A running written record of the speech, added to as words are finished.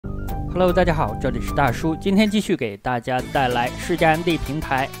Hello， 大家好，这里是大叔，今天继续给大家带来世嘉MD平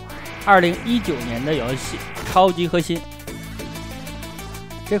台2019年的游戏《超级核心》。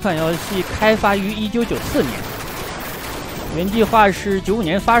这款游戏开发于1994年，原计划是95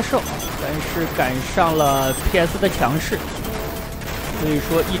年发售，但是赶上了 PS 的强势，所以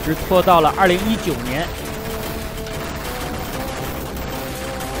说一直拖到了2019年。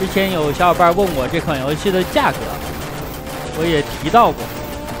之前有小伙伴问我这款游戏的价格，我也提到过。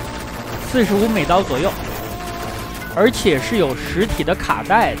45美刀左右，而且是有实体的卡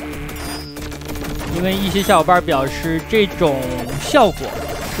带的。因为一些小伙伴表示这种效果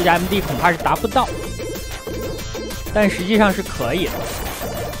世嘉MD恐怕是达不到，但实际上是可以的。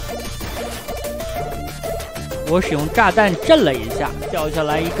我使用炸弹震了一下，掉下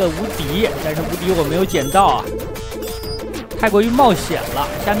来一个无敌，但是无敌我没有捡到啊，太过于冒险了，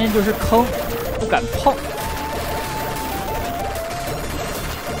下面就是坑，不敢碰。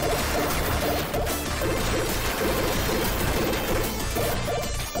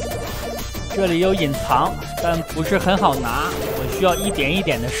这里有隐藏，但不是很好拿，我需要一点一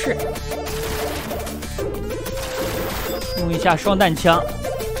点的试。用一下双弹枪，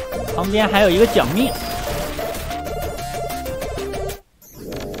旁边还有一个奖命。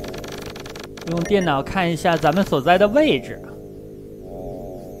用电脑看一下咱们所在的位置。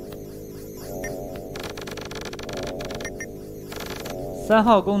3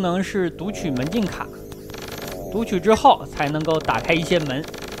号功能是读取门禁卡，读取之后才能够打开一些门。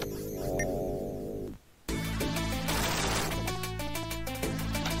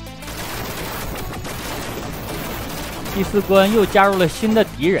第4关又加入了新的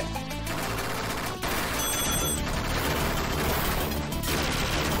敌人，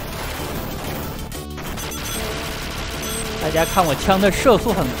大家看我枪的射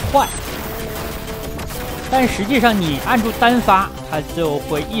速很快，但实际上你按住单发，它就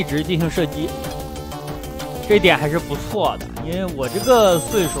会一直进行射击，这点还是不错的。因为我这个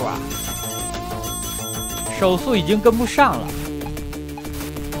岁数啊，手速已经跟不上了。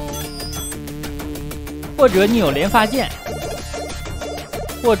或者你有连发键，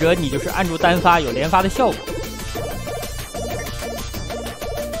或者你就是按住单发有连发的效果。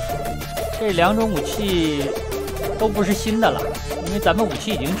这2种武器都不是新的了，因为咱们武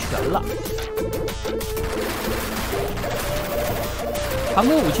器已经全了。常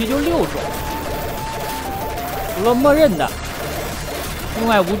规武器就6种，除了默认的，另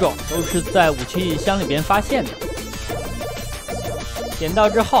外5种都是在武器箱里边发现的。捡到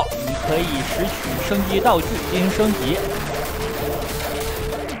之后，你可以拾取升级道具进行升级，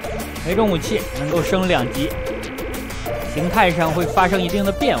每种武器能够升2级，形态上会发生一定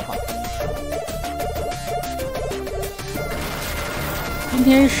的变化。今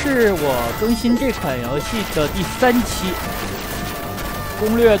天是我更新这款游戏的第3期，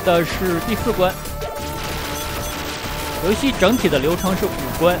攻略的是第4关。游戏整体的流程是5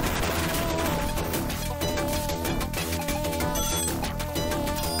关。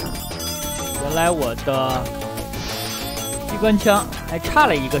原来我的机关枪还差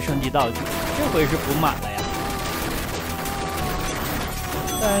了一个升级道具，这回是补满了呀。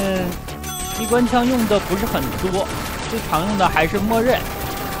但机关枪用的不是很多，最常用的还是默认，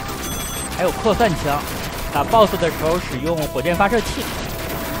还有扩散枪。打 BOSS 的时候使用火箭发射器。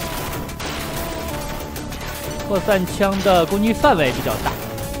扩散枪的攻击范围比较大。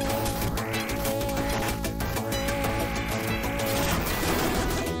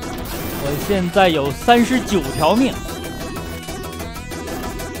我现在有39条命，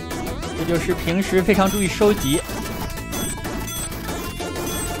这就是平时非常注意收集。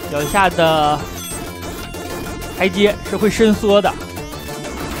脚下的台阶是会伸缩的，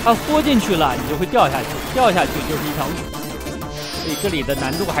它缩进去了，你就会掉下去，掉下去就是一条命，所以这里的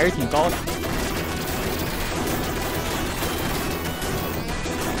难度还是挺高的。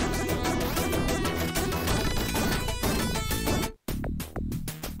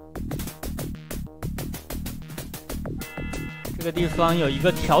这个地方有一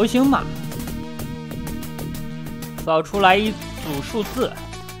个条形码，扫出来一组数字，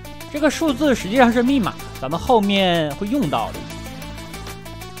这个数字实际上是密码，咱们后面会用到的。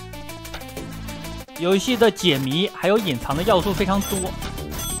游戏的解谜还有隐藏的要素非常多，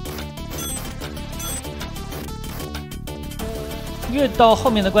越到后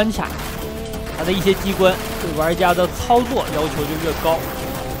面的关卡，它的一些机关对玩家的操作要求就越高。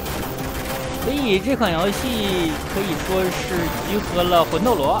所以这款游戏可以说是集合了魂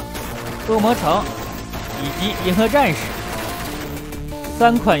斗罗、恶魔城以及银河战士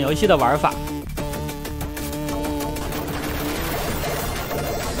3款游戏的玩法。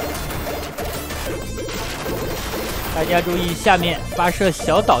大大家注意，下面发射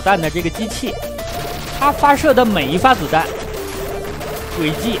小导弹的这个机器，它发射的每一发子弹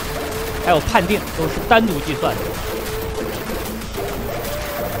轨迹还有判定都是单独计算的，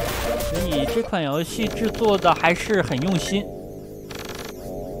所以这款游戏制作的还是很用心。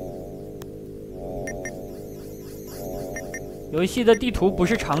游戏的地图不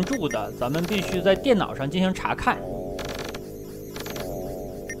是常驻的，咱们必须在电脑上进行查看。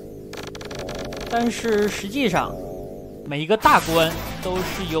但是实际上，每一个大关都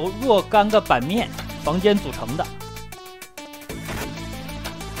是由若干个版面房间组成的。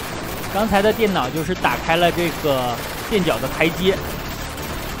刚才的电脑就是打开了这个垫脚的台阶。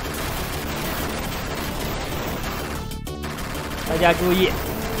大家注意，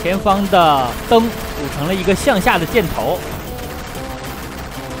前方的灯组成了一个向下的箭头，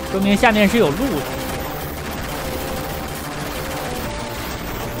说明下面是有路的。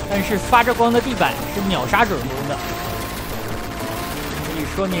但是发着光的地板是秒杀准度的，所以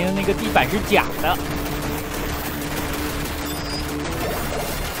说明那个地板是假的。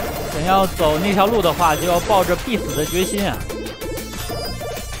想要走那条路的话，就要抱着必死的决心啊！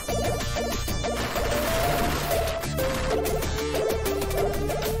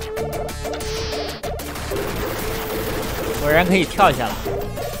果然可以跳下来。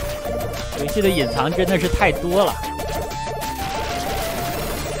游戏的隐藏真的是太多了。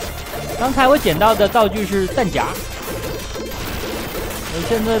刚才我捡到的道具是弹夹，我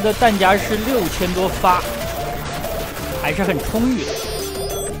现在的弹夹是6000多发，还是很充裕的。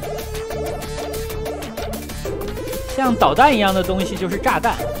像导弹一样的东西就是炸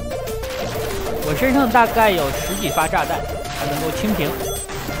弹，我身上大概有10几发炸弹，它能够清屏，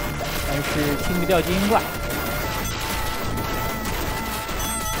但是清不掉精英怪。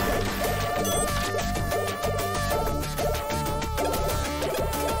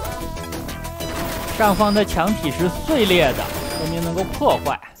上方的墙体是碎裂的，说明能够破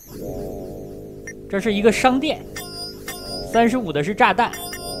坏。这是一个商店，35的是炸弹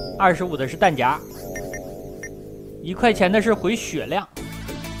，25的是弹夹，1块钱的是回血量。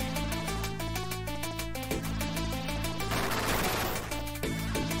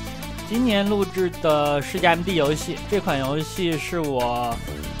今年录制的世嘉MD游戏，这款游戏是我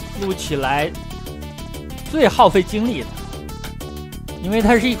录起来最耗费精力的，因为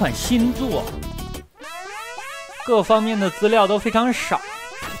它是一款新作。各方面的资料都非常少，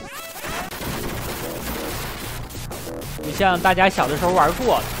不像大家小的时候玩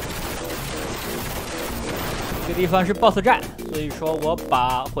过的。这个地方是 BOSS 战，所以说我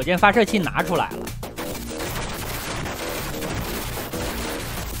把火箭发射器拿出来了。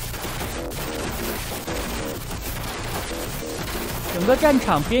整个战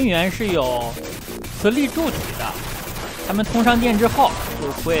场边缘是有磁力柱体的，它们通上电之后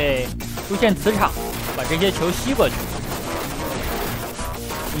就会出现磁场。把这些球吸过去，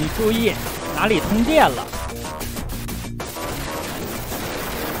你注意哪里通电了，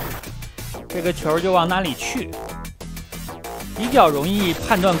这个球就往哪里去，比较容易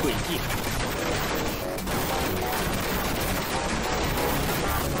判断轨迹。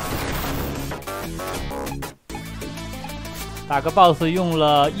打个 BOSS 用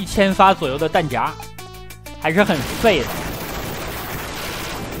了1000发左右的弹夹，还是很废的。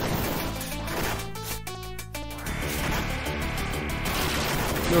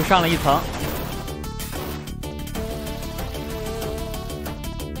又上了一层，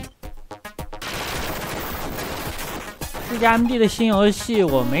世嘉MD的新游戏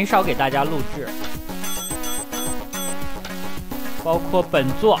我没少给大家录制，包括本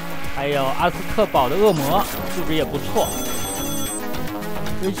作，还有阿斯特堡的恶魔，素质也不错。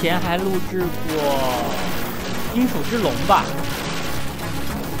之前还录制过金属之龙吧。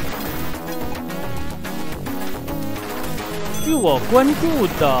据我关注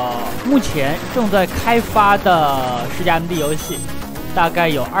的，目前正在开发的世嘉MD游戏，大概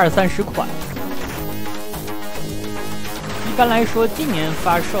有20-30款。一般来说，今年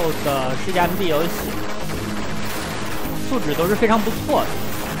发售的世嘉MD游戏素质都是非常不错的。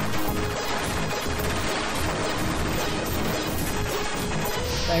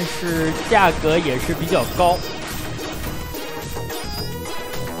但是价格也是比较高。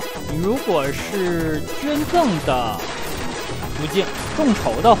你如果是捐赠的途径众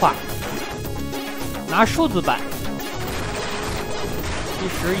筹的话，拿数字版其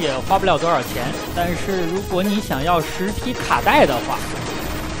实也花不了多少钱，但是如果你想要实体卡带的话，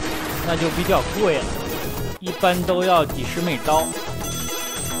那就比较贵了，一般都要几十美刀，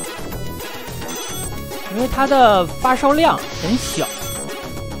因为它的发售量很小，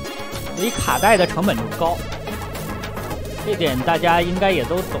所以卡带的成本就高，这点大家应该也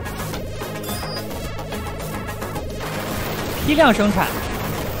都懂。批量生产，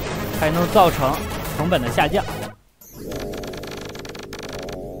才能造成成本的下降。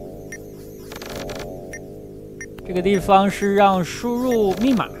这个地方是让输入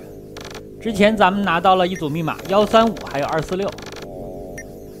密码，之前咱们拿到了一组密码135，还有246。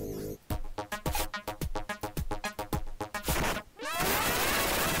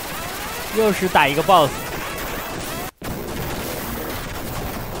又是打一个 BOSS。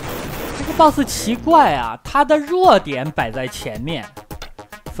这个 BOSS 奇怪啊，他的弱点摆在前面，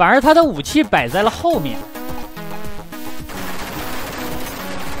反而他的武器摆在了后面。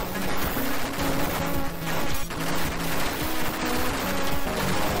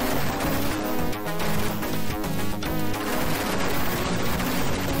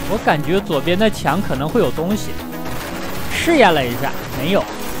我感觉左边的墙可能会有东西，试验了一下，没有。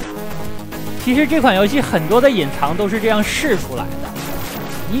其实这款游戏很多的隐藏都是这样试出来的，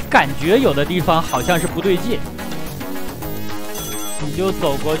你感觉有的地方好像是不对劲，你就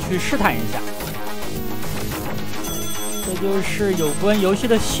走过去试探一下。这就是有关游戏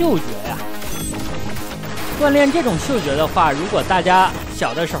的嗅觉呀。锻炼这种嗅觉的话，如果大家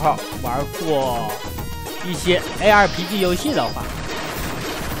小的时候玩过一些 ARPG 游戏的话，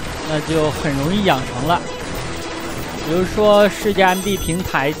那就很容易养成了。比如说世嘉MD平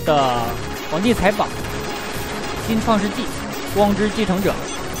台的皇帝财宝、新创世纪、光之继承者，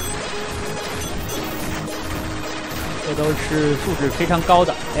这都是素质非常高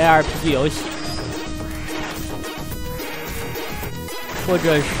的 ARPG 游戏，或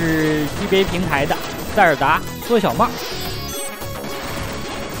者是级别平台的塞尔达、缩小帽。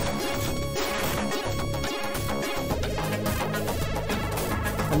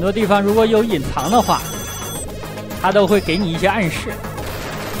很多地方如果有隐藏的话，它都会给你一些暗示。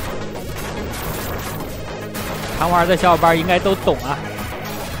常玩的小伙伴应该都懂啊。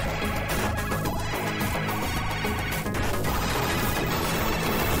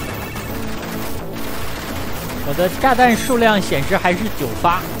我的炸弹数量显示还是9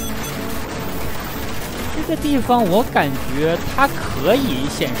发。这个地方我感觉它可以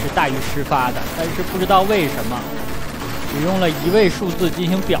显示大于10发的，但是不知道为什么只用了1位数字进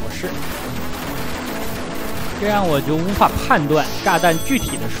行表示，这样我就无法判断炸弹具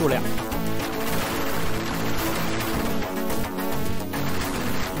体的数量。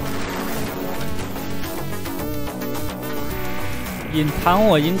隐藏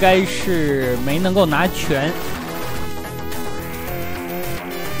我应该是没能够拿全。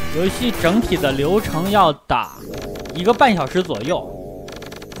游戏整体的流程要打1个半小时左右，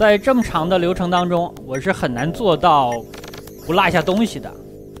在这么长的流程当中，我是很难做到不落下东西的。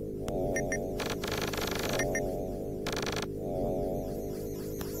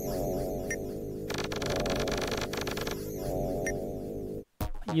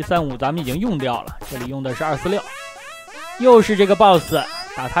135咱们已经用掉了，这里用的是246。又是这个 BOSS，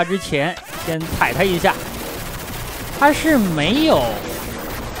 打他之前先踩他一下，他是没有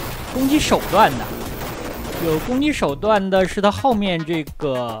攻击手段的，有攻击手段的是他后面这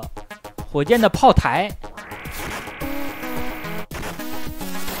个火箭的炮台。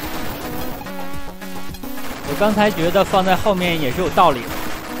我刚才觉得放在后面也是有道理的，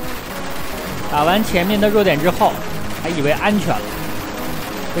打完前面的弱点之后，还以为安全了，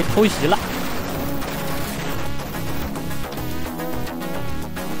被偷袭了。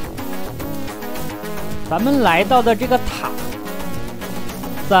咱们来到的这个塔，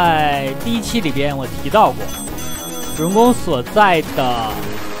在第1期里边我提到过，主人公所在的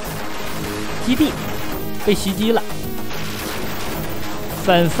基地被袭击了，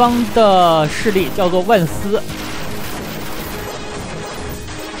反方的势力叫做万斯，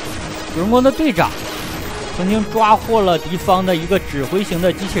主人公的队长曾经抓获了敌方的一个指挥型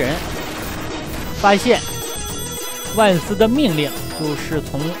的机器人，发现万斯的命令就是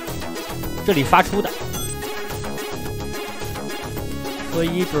从这里发出的，所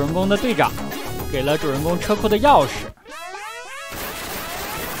以主人公的队长给了主人公车库的钥匙。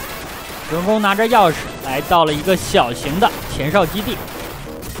主人公拿着钥匙来到了一个小型的前哨基地，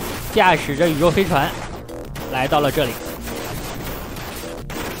驾驶着宇宙飞船来到了这里。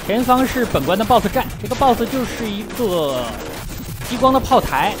前方是本关的 BOSS 战，这个 BOSS 就是一个激光的炮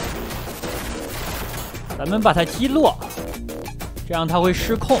台，咱们把它击落，这样它会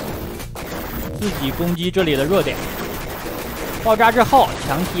失控，自己攻击这里的弱点。爆炸之后，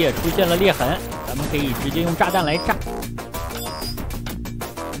墙体也出现了裂痕，咱们可以直接用炸弹来炸，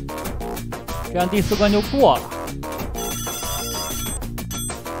这样第4关就过了。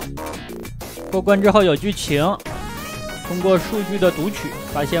过关之后有剧情，通过数据的读取，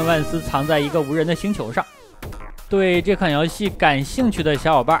发现万斯藏在一个无人的星球上。对这款游戏感兴趣的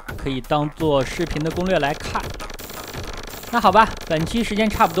小伙伴可以当做视频的攻略来看。那好吧，本期时间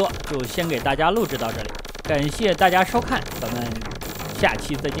差不多，就先给大家录制到这里，感谢大家收看，咱们下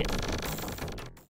期再见。